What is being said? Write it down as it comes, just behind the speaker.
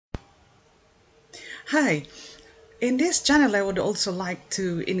Hi, in this channel I would also like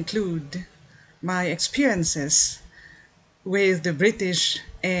to include my experiences with the British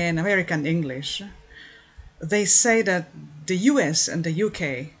and American English. They say that the US and the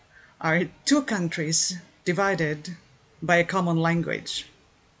UK are two countries divided by a common language,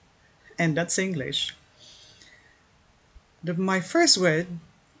 and that's English. My first word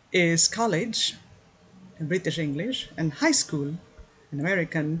is college in British English and high school in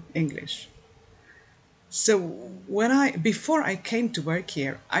American English. So before I came to work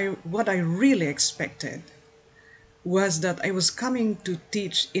here, what I really expected was that I was coming to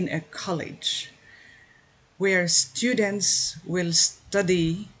teach in a college where students will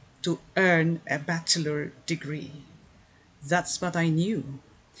study to earn a bachelor degree. That's what I knew.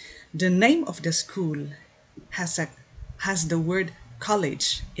 The name of the school has a has the word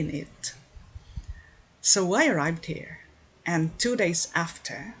college in it. So I arrived here, and 2 days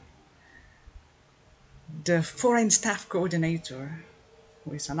after, the foreign staff coordinator,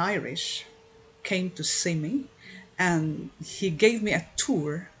 who is an Irish, came to see me, and he gave me a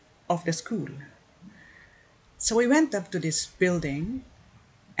tour of the school. So we went up to this building,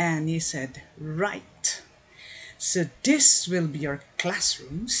 and he said, "Right, so this will be your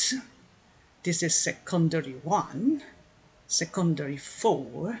classrooms. This is secondary 1, secondary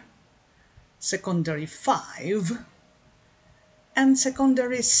 4, secondary 5, and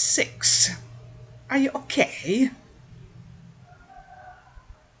secondary 6. Are you okay?"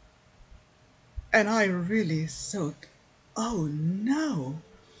 And I really thought, oh no,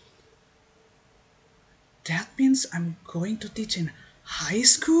 that means I'm going to teach in high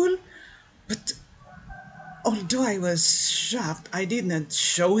school? But although I was shocked, I did not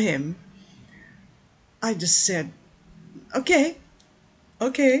show him. I just said, okay,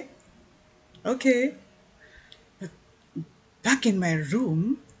 okay, okay. Back in my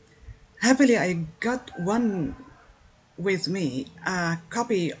room, happily I got one with me, a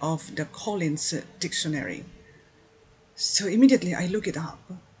copy of the Collins dictionary. So immediately I look it up,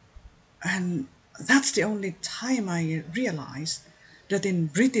 and that's the only time I realized that in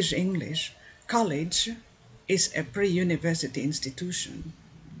British English, college is a pre-university institution.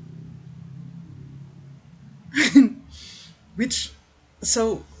 Which,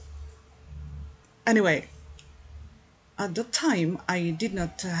 so anyway, at the time I did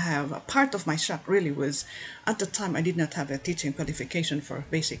not have, a part of my shock really was, at the time I did not have a teaching qualification for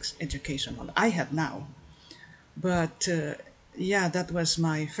basics education. Well, I have now. But yeah, that was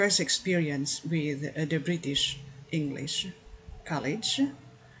my first experience with the British English. College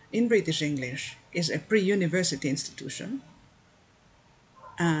in British English is a pre-university institution,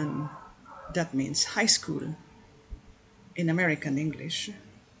 and that means high school in American English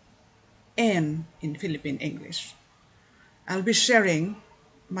and in Philippine English. I'll be sharing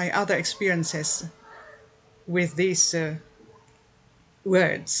my other experiences with these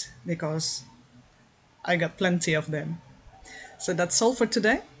words because I got plenty of them. So that's all for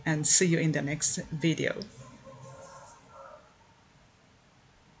today, and see you in the next video.